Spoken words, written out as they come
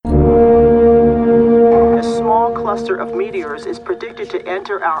cluster of meteors is predicted to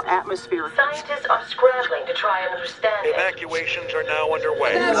enter our atmosphere. Scientists are scrambling to try and understand it. Evacuations are now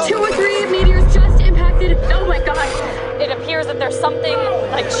underway. About 2 or 3 meteors just impacted. Oh my god. It appears that there's something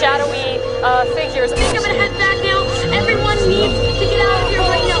like shadowy figures. I think I'm gonna head back now. Everyone needs to get out of here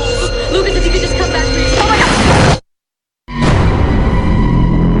right now. Lucas, if you could just come back, please. Oh my god.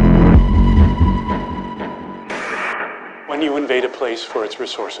 When you invade a place for its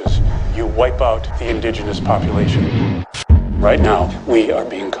resources, you wipe out the indigenous population. Right now, we are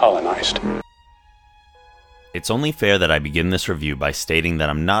being colonized. It's only fair that I begin this review by stating that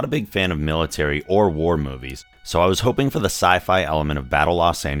I'm not a big fan of military or war movies, so I was hoping for the sci-fi element of Battle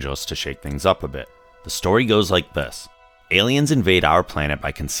Los Angeles to shake things up a bit. The story goes like this. Aliens invade our planet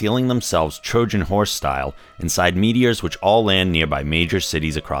by concealing themselves Trojan horse style inside meteors which all land nearby major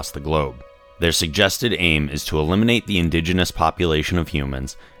cities across the globe. Their suggested aim is to eliminate the indigenous population of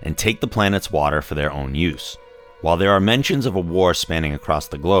humans and take the planet's water for their own use. While there are mentions of a war spanning across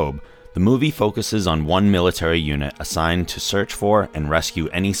the globe, the movie focuses on one military unit assigned to search for and rescue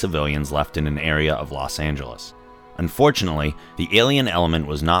any civilians left in an area of Los Angeles. Unfortunately, the alien element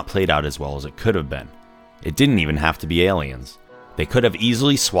was not played out as well as it could have been. It didn't even have to be aliens. They could have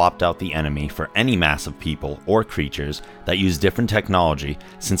easily swapped out the enemy for any mass of people or creatures that use different technology,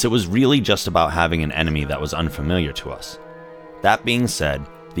 since it was really just about having an enemy that was unfamiliar to us. That being said,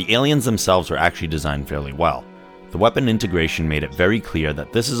 the aliens themselves were actually designed fairly well. The weapon integration made it very clear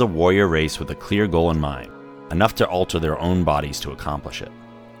that this is a warrior race with a clear goal in mind, enough to alter their own bodies to accomplish it.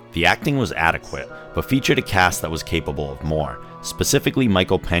 The acting was adequate, but featured a cast that was capable of more, specifically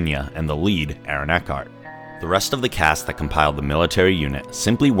Michael Pena and the lead, Aaron Eckhart. The rest of the cast that compiled the military unit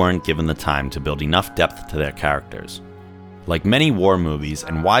simply weren't given the time to build enough depth to their characters. Like many war movies,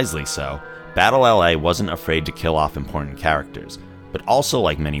 and wisely so, Battle LA wasn't afraid to kill off important characters, but also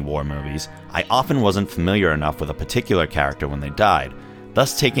like many war movies, I often wasn't familiar enough with a particular character when they died,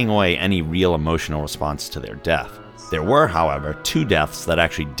 thus taking away any real emotional response to their death. There were, however, 2 deaths that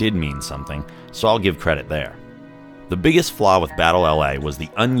actually did mean something, so I'll give credit there. The biggest flaw with Battle LA was the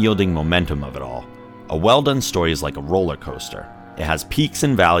unyielding momentum of it all. A well-done story is like a roller coaster. It has peaks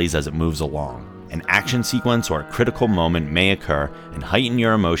and valleys as it moves along. An action sequence or a critical moment may occur and heighten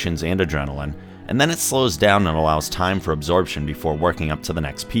your emotions and adrenaline, and then it slows down and allows time for absorption before working up to the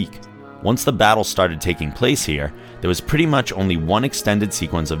next peak. Once the battle started taking place here, there was pretty much only one extended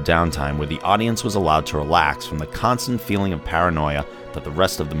sequence of downtime where the audience was allowed to relax from the constant feeling of paranoia that the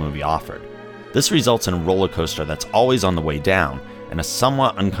rest of the movie offered. This results in a roller coaster that's always on the way down, and a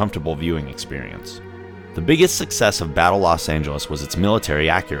somewhat uncomfortable viewing experience. The biggest success of Battle Los Angeles was its military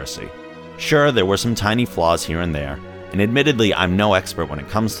accuracy. Sure, there were some tiny flaws here and there, and admittedly I'm no expert when it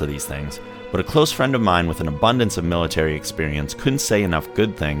comes to these things, but a close friend of mine with an abundance of military experience couldn't say enough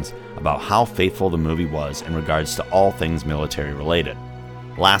good things about how faithful the movie was in regards to all things military related.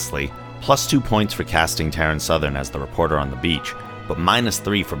 Lastly, +2 points for casting Taryn Southern as the reporter on the beach, but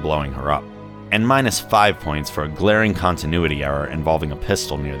 -3 for blowing her up, and -5 points for a glaring continuity error involving a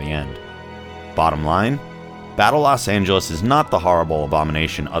pistol near the end. Bottom line, Battle Los Angeles is not the horrible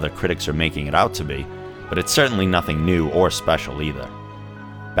abomination other critics are making it out to be, but it's certainly nothing new or special either.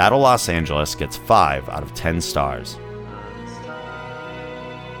 Battle Los Angeles gets 5 out of 10 stars.